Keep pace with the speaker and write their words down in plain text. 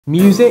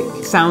Music,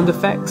 sound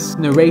effects,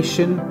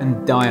 narration,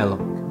 and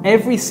dialogue.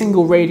 Every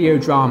single radio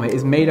drama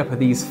is made up of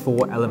these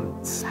four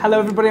elements. Hello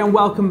everybody and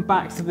welcome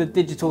back to the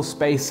digital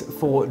space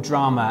for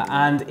drama,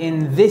 and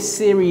in this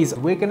series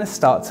we're going to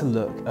start to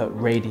look at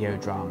radio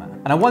drama.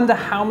 And I wonder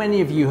how many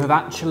of you have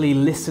actually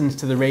listened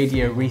to the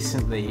radio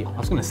recently. I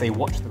was going to say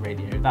watched the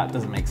radio, that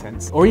doesn't make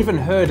sense. Or even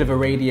heard of a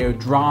radio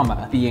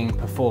drama being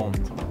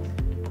performed.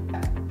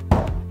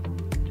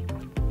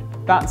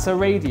 That's a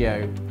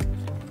radio.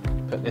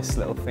 Put this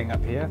little thing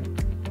up here.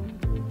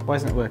 Why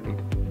isn't it working?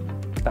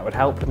 That would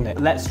help, wouldn't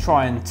it? Let's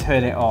try and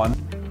turn it on.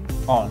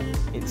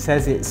 It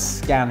says it's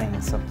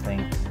scanning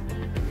something.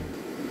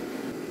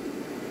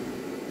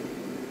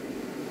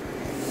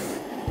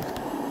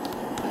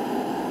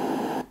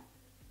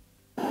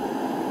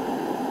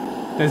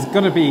 There's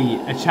got to be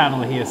a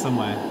channel here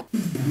somewhere.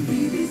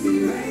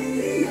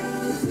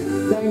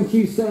 Thank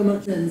you so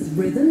much.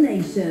 Rhythm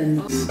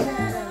Nation.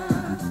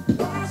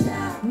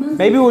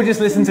 Maybe we'll just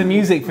listen to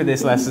music for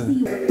this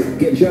lesson.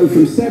 Get Joe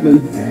from 7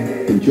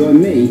 and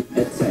join me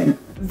at 10.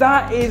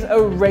 That is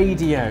a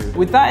radio.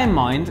 With that in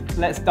mind,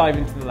 let's dive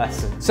into the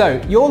lesson. So,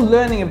 your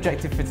learning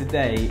objective for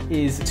today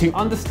is to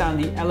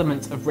understand the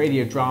elements of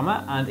radio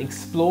drama and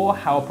explore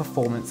how a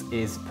performance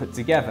is put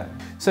together.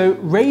 So,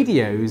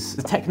 radios,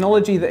 the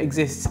technology that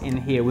exists in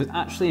here, was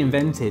actually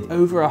invented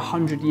over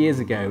 100 years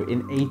ago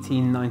in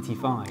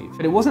 1895.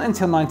 But it wasn't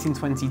until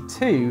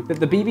 1922 that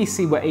the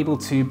BBC were able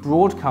to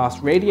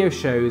broadcast radio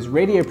shows,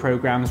 radio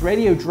programs,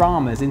 radio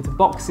dramas into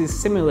boxes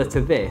similar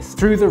to this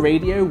through the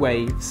radio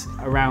waves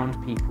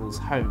around people's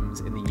homes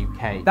in the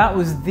UK. That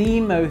was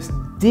the most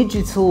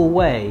digital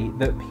way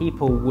that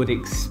people would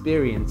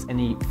experience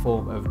any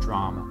form of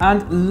drama.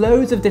 And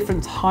loads of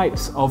different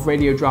types of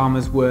radio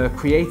dramas were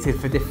created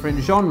for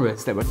different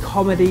genres. There were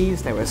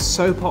comedies, there were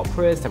soap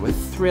operas, there were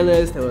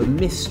thrillers, there were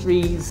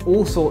mysteries,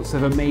 all sorts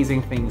of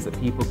amazing things that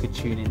people could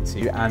tune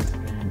into and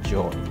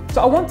enjoy.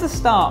 So I want to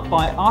start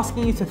by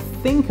asking you to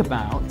think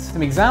about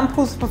some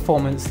examples of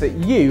performance that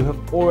you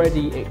have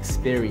already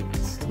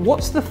experienced.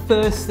 What's the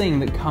first thing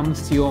that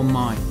comes to your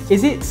mind?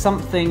 Is it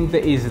something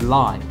that is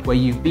live, where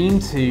you've been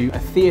to a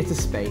theatre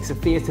space, a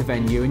theatre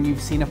venue, and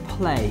you've seen a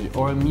play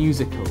or a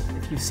musical?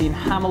 If you've seen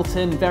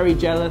Hamilton, very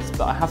jealous,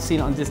 but I have seen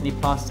it on Disney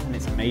Plus and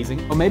it's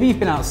amazing. Or maybe you've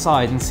been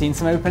outside and seen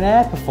some open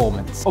air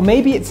performance. Or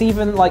maybe it's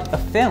even like a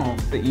film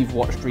that you've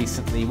watched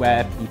recently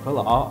where people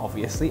are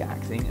obviously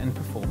acting and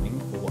performing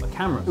for a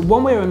camera.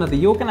 One way or another,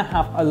 you're going to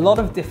have a lot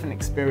of different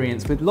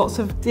experience with lots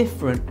of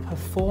different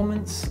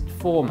performance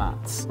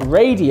formats.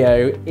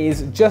 Radio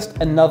is just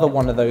another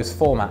one of those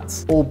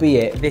formats,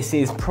 albeit this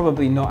is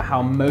probably not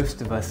how most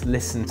of us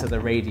listen to the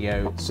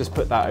radio. Let's just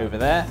put that over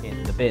there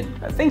in the bin.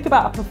 But think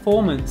about a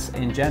performance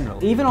in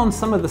general. Even on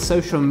some of the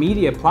social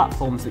media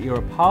platforms that you're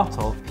a part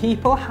of,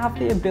 people have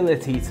the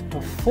ability to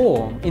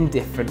perform in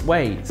different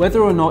ways.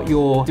 Whether or not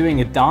you're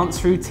doing a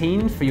dance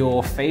routine for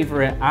your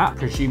favorite app,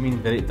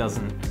 presuming that it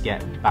doesn't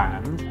get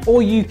banned,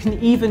 or you can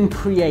even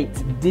create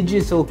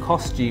digital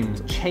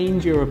costumes,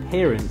 change your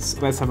appearance.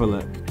 Let's have a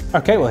look.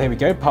 Okay, well here we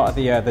go, part of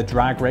the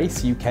Drag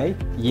Race UK.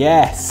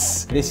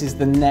 Yes, this is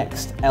the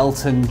next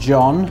Elton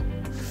John,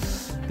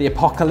 the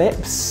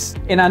Apocalypse.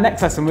 In our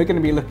next lesson, we're going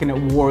to be looking at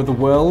War of the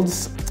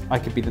Worlds. I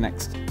could be the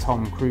next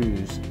Tom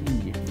Cruise.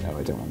 No,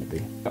 I don't want to be.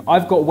 But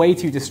I've got way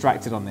too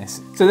distracted on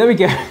this. So there we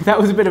go, that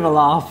was a bit of a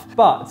laugh.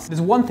 But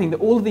there's one thing that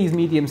all of these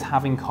mediums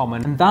have in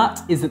common, and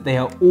that is that they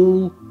are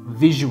all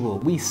visual.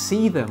 We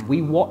see them,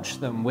 we watch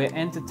them, we're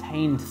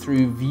entertained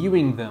through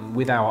viewing them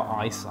with our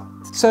eyesight.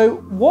 So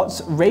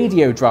what's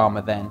radio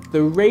drama then?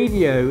 The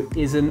radio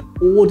is an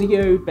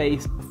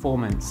audio-based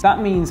performance.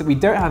 That means that we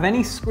don't have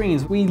any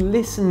screens, we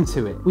listen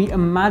to it, we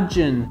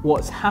imagine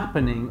what's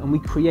happening, and we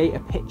create a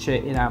picture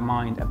in our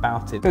mind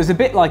about it. So it's a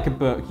bit like a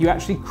book. You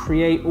actually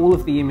create all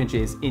of the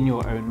images in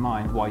your own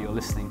mind while you're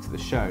listening to the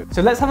show.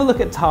 So let's have a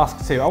look at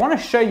task 2. I want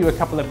to show you a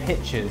couple of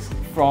pictures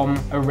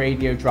from a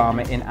radio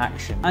drama in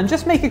action, and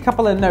just make a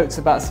couple of notes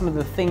about some of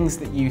the things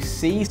that you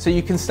see so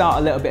you can start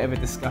a little bit of a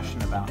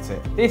discussion about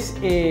it. This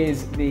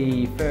is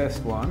the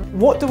first one.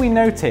 What do we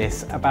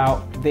notice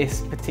about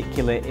this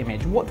particular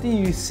image? What do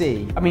you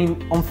see? I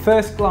mean, on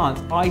first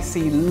glance, I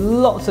see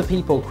lots of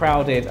people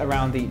crowded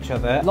around each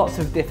other, lots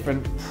of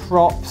different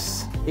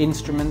props,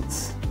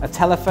 instruments, a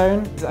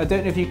telephone. I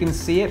don't know if you can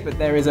see it, but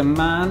there is a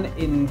man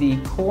in the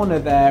corner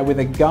there with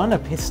a gun, a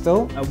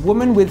pistol, a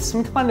woman with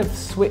some kind of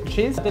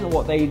switches. I don't know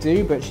what they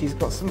do, but she's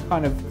got some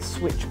kind of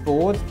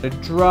switchboard, a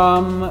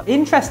drum.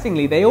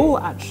 Interestingly, they all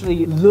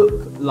actually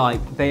look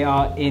like they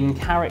are in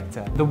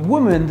character. The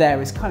woman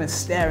there is kind of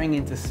staring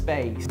into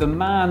space. The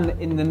man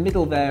in the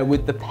middle there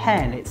with the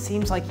pen, it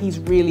seems like he's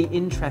really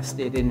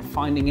interested in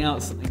finding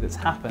out something that's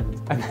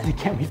happened. And then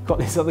again, we've got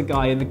this other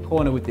guy in the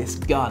corner with this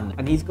gun,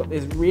 and he's got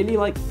this really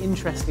like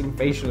interesting interesting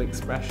facial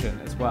expression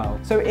as well.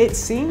 So it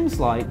seems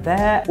like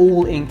they're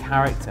all in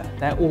character,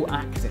 they're all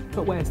acting.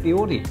 But where's the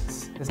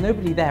audience? There's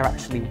nobody there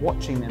actually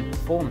watching them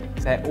perform it.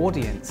 Their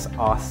audience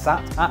are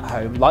sat at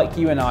home, like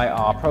you and I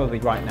are probably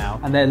right now,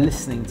 and they're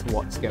listening to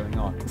what's going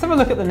on. Let's have a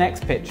look at the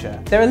next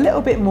picture. They're a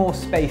little bit more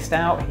spaced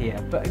out here,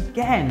 but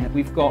again,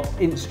 we've got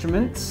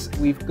instruments,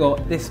 we've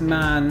got this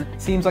man,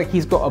 seems like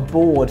he's got a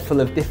board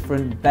full of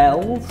different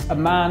bells, a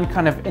man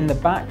kind of in the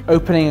back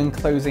opening and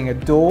closing a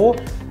door.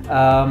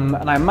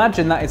 And I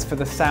imagine that is for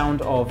the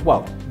sound of,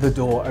 well, the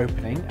door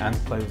opening and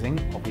closing,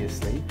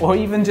 obviously. Or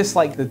even just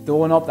like the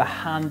doorknob, the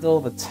handle,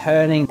 the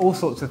turning, all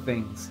sorts of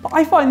things. But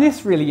I find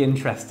this really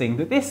interesting,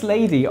 that this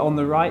lady on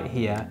the right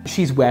here,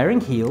 she's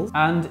wearing heels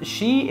and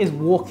she is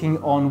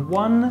walking on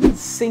one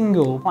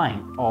single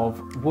plank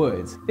of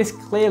wood. This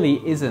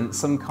clearly isn't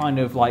some kind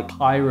of like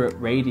pirate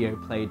radio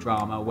play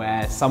drama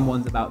where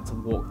someone's about to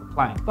walk the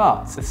plank.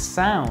 But the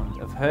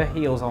sound of her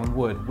heels on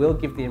wood will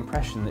give the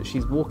impression that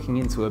she's walking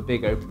into a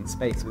big open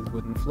space with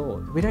wooden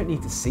floors. We don't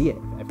need to see it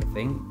for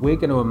everything. We're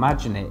going to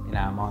imagine it in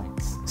our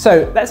minds.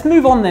 So let's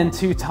move on then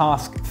to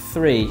task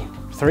 3.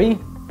 3?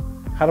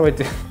 How do I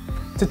do?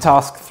 To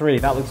task 3,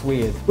 that looks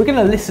weird. We're going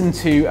to listen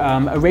to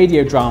a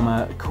radio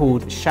drama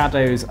called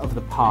Shadows of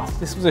the Past.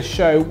 This was a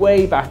show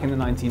way back in the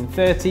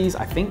 1930s,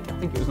 I think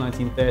it was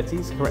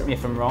 1930s, correct me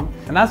if I'm wrong.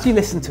 And as you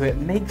listen to it,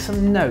 make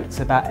some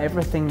notes about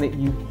everything that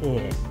you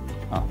hear.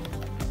 Oh.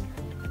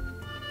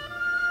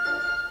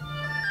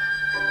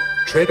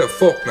 Trader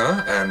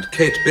Faulkner and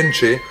Kate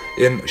Binchy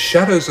in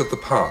Shadows of the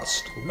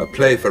Past, a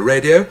play for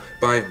radio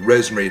by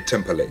Rosemary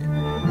Timperley.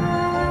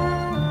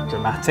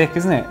 Dramatic,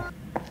 isn't it?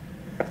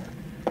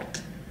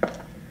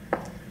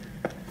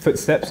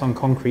 Footsteps on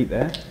concrete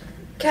there.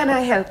 Can I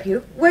help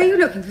you? Were you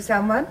looking for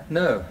someone?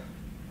 No.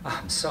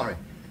 I'm sorry.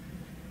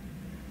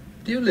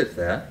 Do you live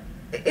there?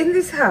 In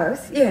this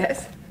house,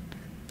 yes.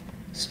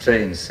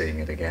 Strange seeing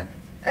it again.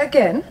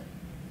 Again?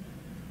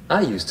 I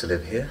used to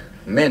live here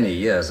many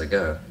years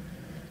ago.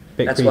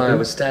 That's creepy. why I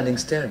was standing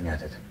staring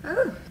at it.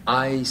 Oh.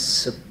 I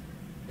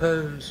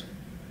suppose...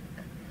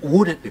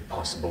 Would it be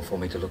possible for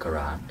me to look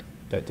around?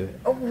 Don't do it.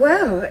 Oh,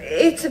 well,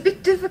 it's a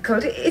bit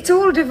difficult. It's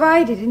all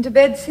divided into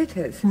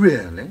bed-sitters.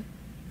 Really?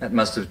 That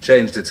must have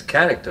changed its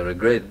character a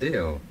great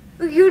deal.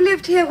 You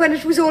lived here when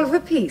it was all of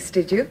a piece,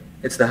 did you?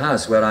 It's the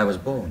house where I was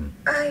born.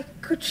 I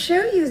could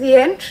show you the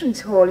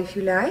entrance hall if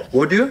you like.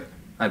 Would you?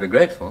 I'd be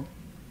grateful.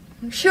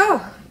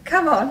 Sure.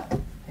 Come on.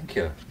 Thank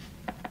you.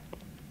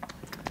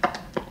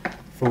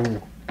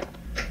 Fool.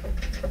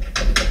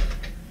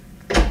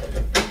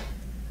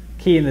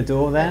 Key in the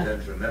door I there.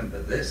 don't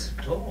remember this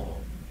at all.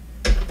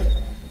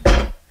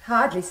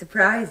 Hardly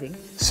surprising.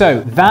 So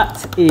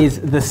that is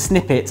the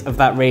snippet of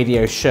that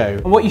radio show.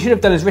 And what you should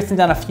have done is written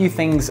down a few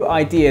things,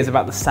 ideas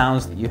about the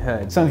sounds that you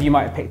heard. Some of you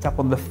might have picked up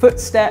on the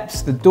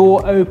footsteps, the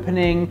door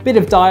opening, bit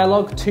of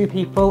dialogue, two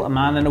people, a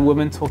man and a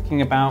woman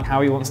talking about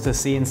how he wants to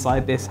see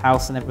inside this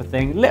house and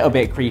everything. A little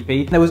bit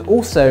creepy. There was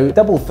also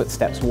double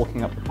footsteps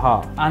walking up the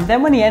path. And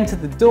then when he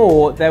entered the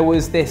door, there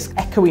was this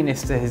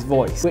echoiness to his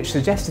voice, which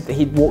suggested that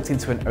he'd walked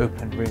into an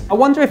open room. I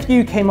wonder if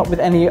you came up with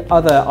any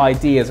other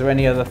ideas or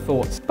any other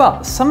thoughts.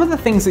 But some of the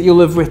things that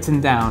you'll have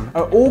written down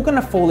are all going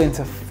to fall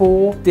into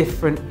 4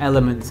 different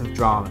elements of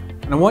drama.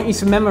 And I want you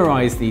to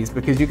memorize these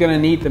because you're going to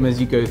need them as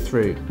you go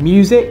through.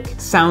 Music,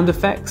 sound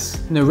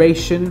effects,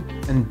 narration,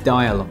 and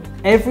dialogue.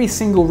 Every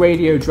single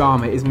radio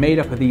drama is made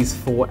up of these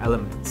 4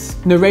 elements.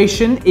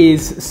 Narration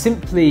is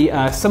simply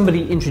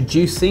somebody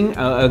introducing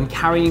and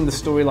carrying the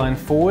storyline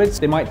forwards.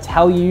 They might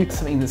tell you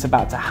something that's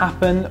about to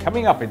happen.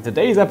 Coming up in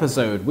today's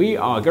episode, we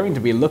are going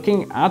to be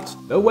looking at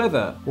the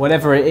weather.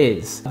 Whatever it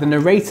is, the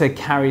narrator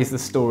carries the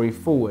story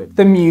forward.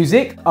 The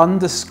music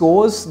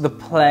underscores the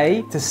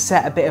play to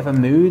set a bit of a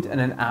mood and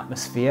an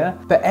atmosphere.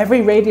 But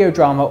every radio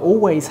drama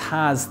always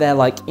has their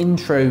like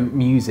intro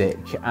music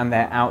and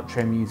their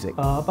outro music.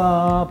 Ba,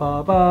 ba, ba.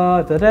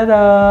 Ba, da, da,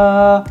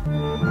 da.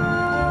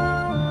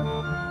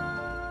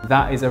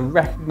 That is a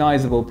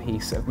recognizable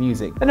piece of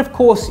music. Then of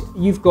course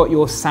you've got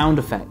your sound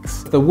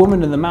effects. The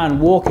woman and the man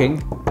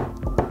walking,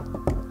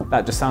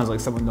 that just sounds like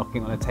someone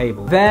knocking on a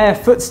table. Their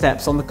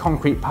footsteps on the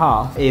concrete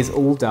path is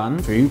all done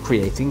through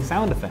creating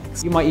sound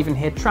effects. You might even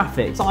hear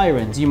traffic,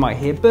 sirens, you might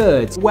hear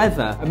birds,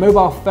 weather, a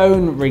mobile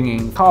phone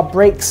ringing, car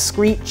brakes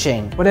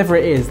screeching. Whatever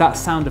it is, that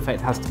sound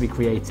effect has to be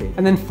created.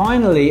 And then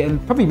finally,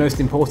 and probably most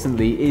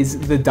importantly, is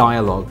the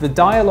dialogue. The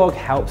dialogue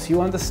helps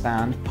you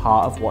understand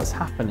part of what's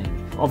happening.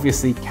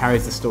 Obviously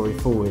carries the story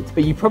forward,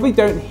 but you probably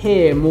don't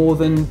hear more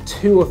than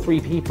 2 or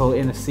 3 people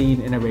in a scene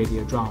in a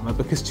radio drama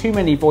because too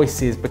many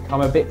voices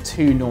become a bit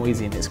too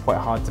noisy and it's quite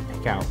hard to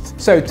pick out.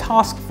 So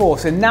task 4,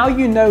 so now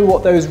you know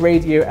what those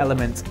radio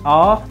elements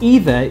are.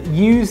 Either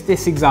use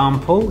this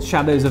example,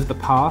 Shadows of the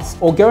Past,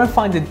 or go and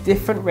find a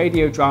different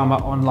radio drama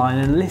online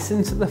and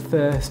listen to the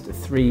first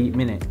 3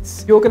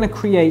 minutes. You're going to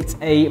create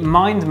a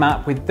mind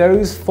map with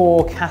those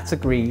 4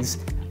 categories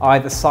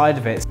either side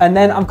of it. And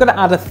then I'm going to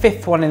add a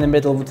fifth one in the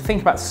middle to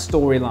think about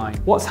storyline.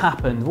 What's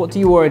happened? What do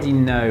you already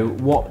know?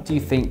 What do you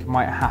think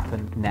might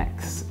happen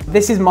next?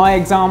 This is my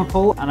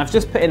example, and I've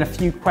just put in a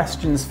few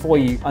questions for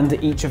you under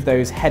each of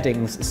those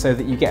headings so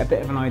that you get a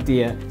bit of an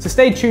idea. So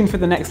stay tuned for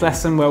the next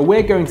lesson where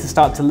we're going to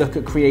start to look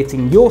at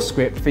creating your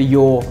script for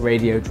your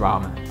radio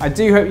drama. I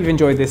do hope you've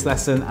enjoyed this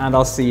lesson, and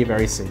I'll see you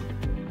very soon.